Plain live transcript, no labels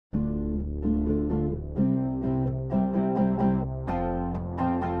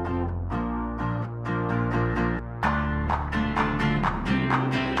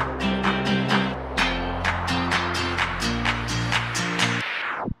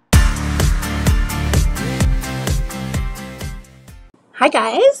Hi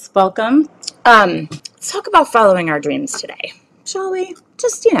guys, welcome. Let's talk about following our dreams today, shall we?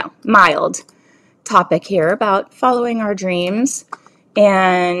 Just, mild topic here about following our dreams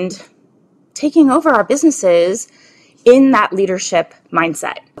and taking over our businesses in that leadership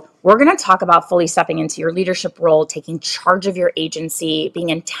mindset. We're going to talk about fully stepping into your leadership role, taking charge of your agency, being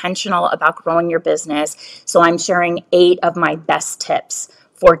intentional about growing your business. So I'm sharing 8 of my best tips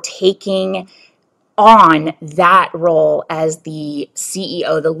for taking on that role as the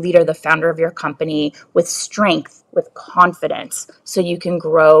CEO, the leader, the founder of your company with strength, with confidence, so you can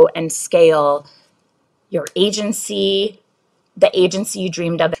grow and scale your agency, the agency you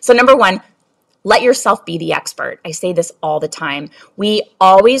dreamed of. So number 1, let yourself be the expert. I say this all the time. We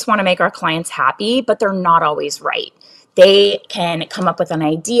always want to make our clients happy, but they're not always right. They can come up with an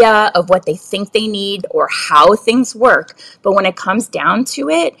idea of what they think they need or how things work. But when it comes down to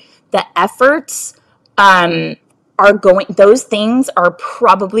it, the efforts those things are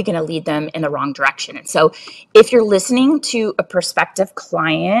probably going to lead them in the wrong direction. And so if you're listening to a prospective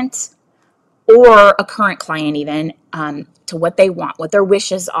client or a current client even, to what they want, what their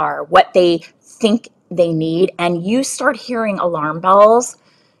wishes are, what they think they need, and you start hearing alarm bells,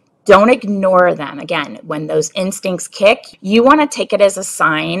 don't ignore them. Again, when those instincts kick, you want to take it as a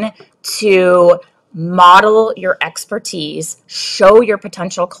sign to model your expertise, show your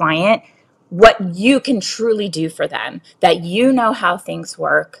potential client what you can truly do for them, that you know how things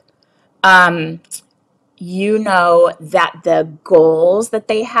work. You know that the goals that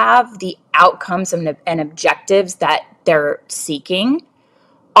they have, the outcomes and objectives that they're seeking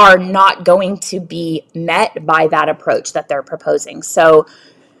are not going to be met by that approach that they're proposing. So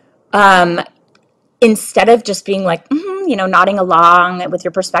instead of just being like, nodding along with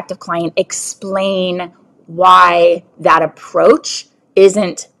your prospective client, explain why that approach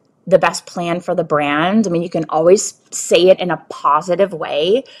isn't the best plan for the brand. I mean, you can always say it in a positive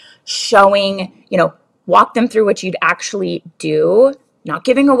way, showing, walk them through what you'd actually do, not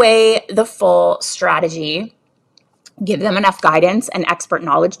giving away the full strategy. Give them enough guidance and expert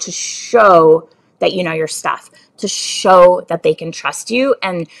knowledge to show that you know your stuff, to show that they can trust you,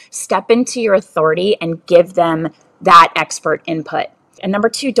 and step into your authority and give them that expert input. And number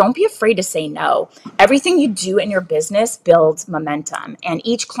 2, don't be afraid to say no. Everything you do in your business builds momentum, and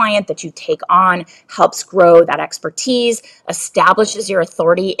each client that you take on helps grow that expertise, establishes your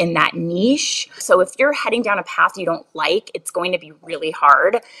authority in that niche. So if you're heading down a path you don't like, it's going to be really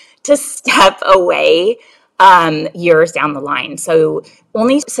hard to step away years down the line. So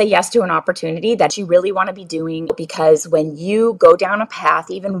only say yes to an opportunity that you really want to be doing, because when you go down a path,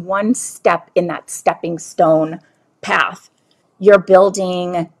 even one step in that stepping stone path, you're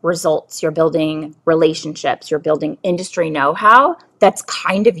building results, you're building relationships, you're building industry know-how that's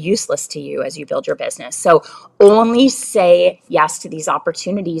kind of useless to you as you build your business. So only say yes to these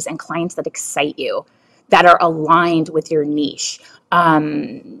opportunities and clients that excite you, that are aligned with your niche.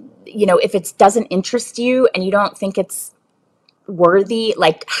 If it doesn't interest you and you don't think it's worthy,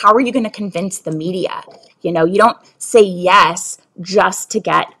 like, how are you going to convince the media? You don't say yes just to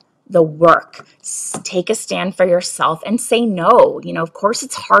get the work. Take a stand for yourself and say no. Of course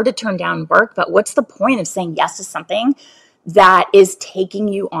it's hard to turn down work, but what's the point of saying yes to something that is taking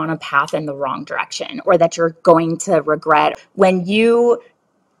you on a path in the wrong direction, or that you're going to regret when you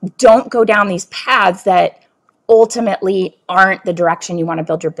don't go down these paths that ultimately aren't the direction you want to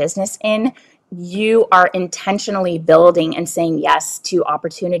build your business in? You are intentionally building and saying yes to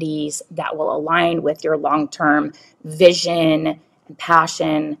opportunities that will align with your long-term vision and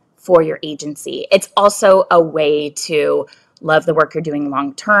passion for your agency. It's also a way to love the work you're doing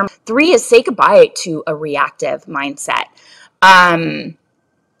long-term. 3 is say goodbye to a reactive mindset. A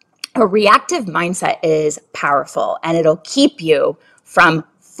reactive mindset is powerful, and it'll keep you from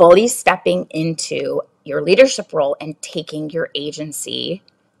fully stepping into your leadership role and taking your agency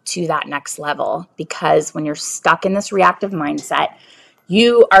to that next level. Because when you're stuck in this reactive mindset,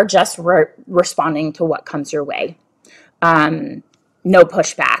 you are just responding to what comes your way. No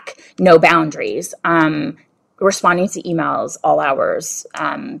pushback, no boundaries, responding to emails all hours,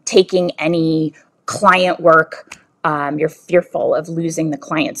 taking any client work. You're fearful of losing the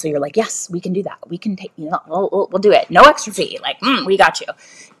client. So you're like, yes, we can do that. We can take, we'll do it. No extra fee. Like, we got you.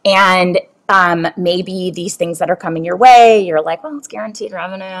 And maybe these things that are coming your way, you're like, well, it's guaranteed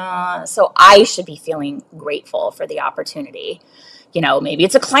revenue, so I should be feeling grateful for the opportunity. Maybe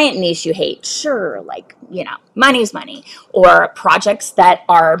it's a client niche you hate. Sure, money's money. Or projects that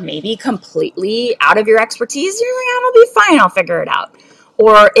are maybe completely out of your expertise, you're like, I'll be fine, I'll figure it out.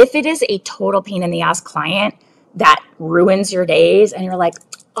 Or if it is a total pain in the ass client that ruins your days, and you're like,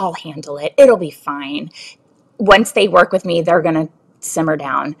 I'll handle it, it'll be fine. Once they work with me, they're going to simmer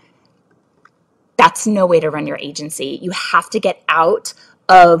down. That's no way to run your agency. You have to get out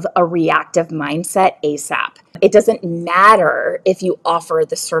of a reactive mindset ASAP. It doesn't matter if you offer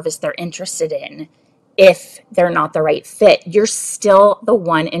the service they're interested in. If they're not the right fit, you're still the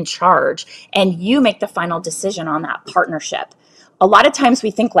one in charge, and you make the final decision on that partnership. A lot of times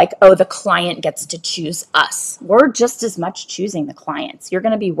we think like, oh, the client gets to choose us. We're just as much choosing the clients. You're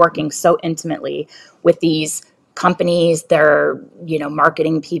going to be working so intimately with these companies, their,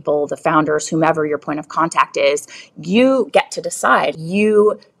 marketing people, the founders, whomever your point of contact is. You get to decide.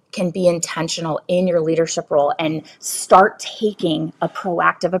 You can be intentional in your leadership role and start taking a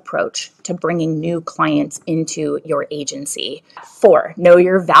proactive approach to bringing new clients into your agency. 4, know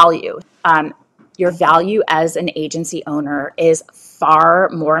your value. Your value as an agency owner is far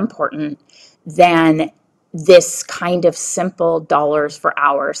more important than this kind of simple dollars for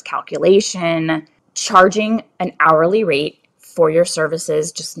hours calculation. Charging an hourly rate for your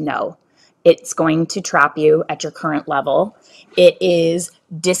services, just know it's going to trap you at your current level. It is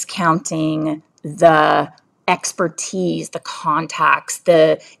discounting the expertise, the contacts,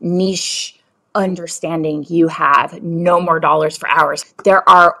 the niche understanding you have. No more dollars for hours. There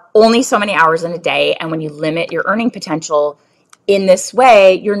are only so many hours in a day, and when you limit your earning potential in this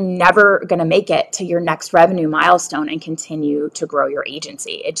way, you're never going to make it to your next revenue milestone and continue to grow your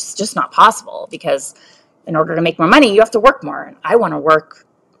agency. It's just not possible, because in order to make more money, you have to work more. I want to work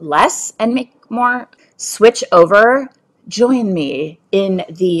less and make more. Switch over. Join me in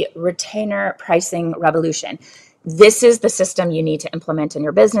the retainer pricing revolution. This is the system you need to implement in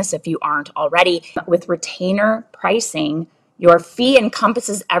your business if you aren't already. With retainer pricing, your fee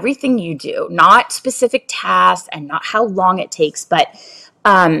encompasses everything you do, not specific tasks and not how long it takes, but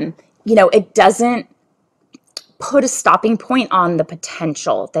it doesn't put a stopping point on the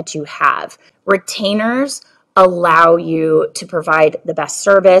potential that you have. Retainers allow you to provide the best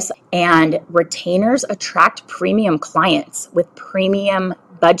service, and retainers attract premium clients with premium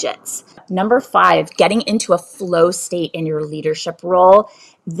budgets. Number 5, getting into a flow state in your leadership role.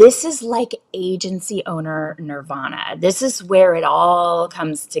 This is like agency owner nirvana. This is where it all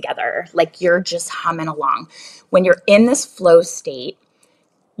comes together. Like you're just humming along. When you're in this flow state,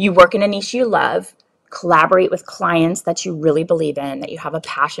 you work in a niche you love, collaborate with clients that you really believe in, that you have a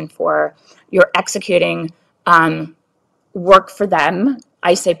passion for. You're executing work for them.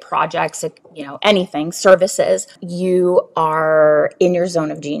 I say projects, anything, services. You are in your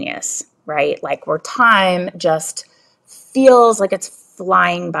zone of genius, right? Like where time just feels like it's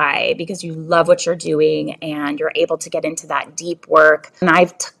flying by because you love what you're doing and you're able to get into that deep work. And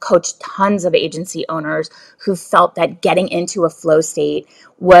I've coached tons of agency owners who felt that getting into a flow state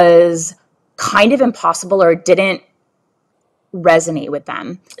was kind of impossible or didn't resonate with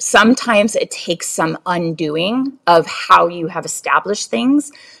them. Sometimes it takes some undoing of how you have established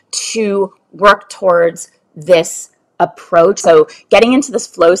things to work towards this approach. So getting into this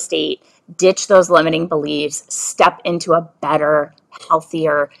flow state, ditch those limiting beliefs, step into a better,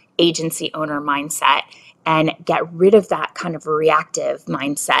 healthier agency owner mindset, and get rid of that kind of reactive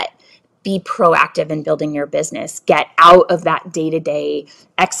mindset. Be proactive in building your business. Get out of that day-to-day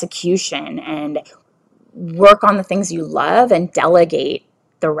execution and work on the things you love and delegate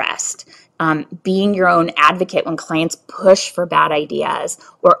the rest. Being your own advocate when clients push for bad ideas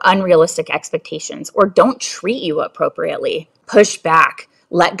or unrealistic expectations or don't treat you appropriately. Push back.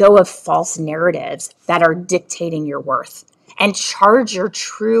 Let go of false narratives that are dictating your worth and charge your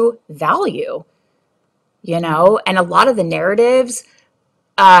true value. And a lot of the narratives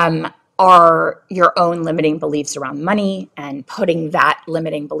are your own limiting beliefs around money and putting that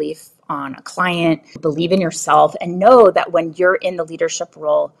limiting belief on a client. Believe in yourself and know that when you're in the leadership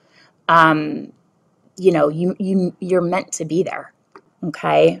role, you're meant to be there.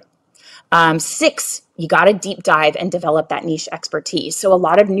 Okay. 6, you got to deep dive and develop that niche expertise. So a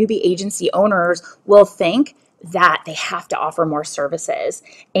lot of newbie agency owners will think that they have to offer more services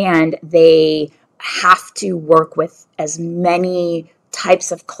and they have to work with as many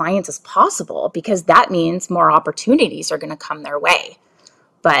types of clients as possible because that means more opportunities are going to come their way.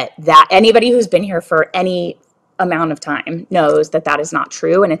 But that anybody who's been here for any amount of time knows that that is not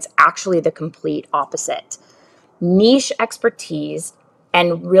true, and it's actually the complete opposite. Niche expertise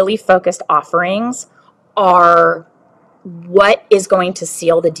and really focused offerings are what is going to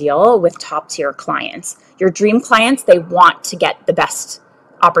seal the deal with top tier clients. Your dream clients, they want to get the best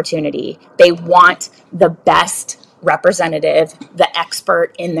opportunity. They want the best representative, the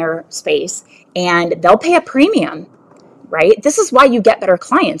expert in their space, and they'll pay a premium, right? This is why you get better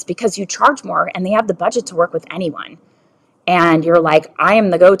clients, because you charge more and they have the budget to work with anyone. and you're like, I am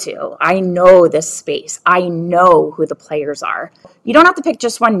the go-to. I know this space. I know who the players are. You don't have to pick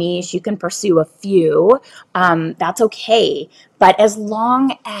just one niche. You can pursue a few. That's okay. But as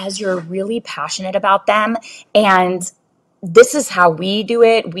long as you're really passionate about them, and this is how we do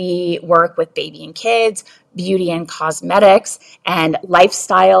it. We work with baby and kids, beauty and cosmetics, and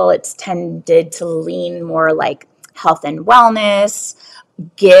lifestyle. It's tended to lean more like health and wellness,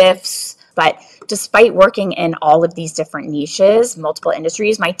 gifts. But despite working in all of these different niches, multiple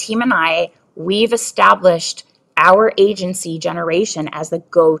industries, my team and I, we've established our agency Generation as the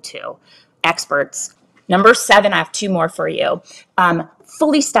go-to experts. Number 7, I have 2 more for you.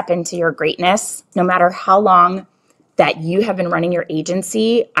 Fully step into your greatness. No matter how long that you have been running your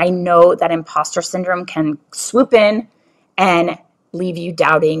agency, I know that imposter syndrome can swoop in and leave you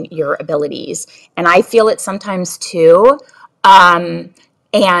doubting your abilities. And I feel it sometimes too. And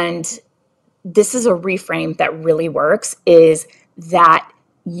this is a reframe that really works, is that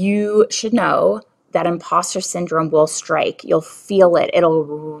you should know that imposter syndrome will strike. You'll feel it.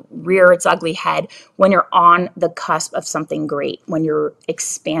 It'll rear its ugly head when you're on the cusp of something great, when you're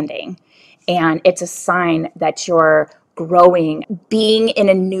expanding. And it's a sign that you're growing, being in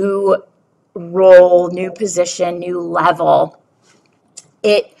a new role, new position, new level.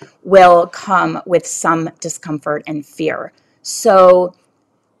 It will come with some discomfort and fear. So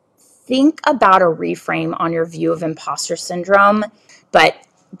think about a reframe on your view of imposter syndrome. But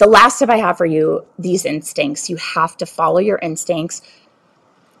the last tip I have for you, these instincts, you have to follow your instincts.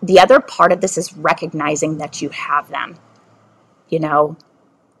 The other part of this is recognizing that you have them,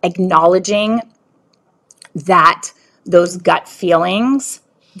 acknowledging that those gut feelings,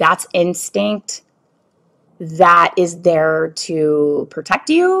 that's instinct, that is there to protect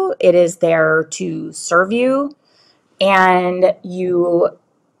you. It is there to serve you, and you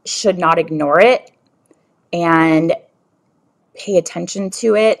should not ignore it, and pay attention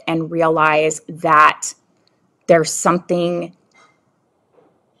to it and realize that there's something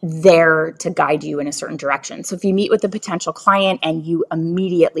there to guide you in a certain direction. So if you meet with a potential client and you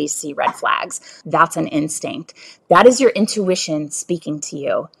immediately see red flags, that's an instinct. That is your intuition speaking to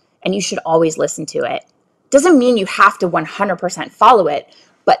you, and you should always listen to it. Doesn't mean you have to 100% follow it,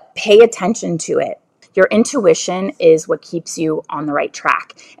 but pay attention to it. Your intuition is what keeps you on the right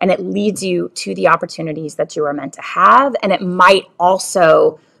track, and it leads you to the opportunities that you are meant to have, and it might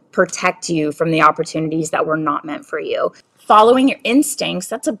also protect you from the opportunities that were not meant for you. Following your instincts,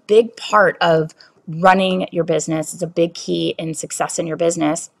 that's a big part of running your business. It's a big key in success in your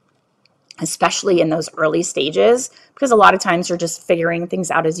business, especially in those early stages, because a lot of times you're just figuring things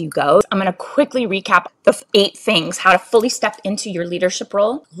out as you go. I'm going to quickly recap the 8 things, how to fully step into your leadership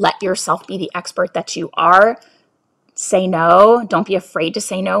role. Let yourself be the expert that you are. Say no. Don't be afraid to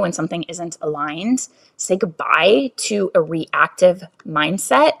say no when something isn't aligned. Say goodbye to a reactive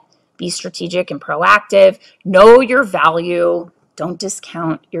mindset. Be strategic and proactive. Know your value. Don't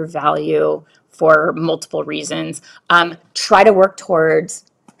discount your value for multiple reasons. Try to work towards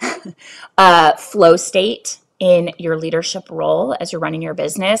flow state in your leadership role as you're running your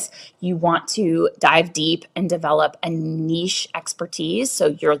business. You want to dive deep and develop a niche expertise, so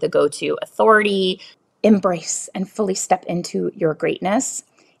you're the go-to authority. Embrace and fully step into your greatness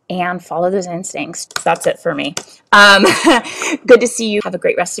and follow those instincts. That's it for me. Good to see you. Have a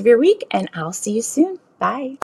great rest of your week, and I'll see you soon. Bye.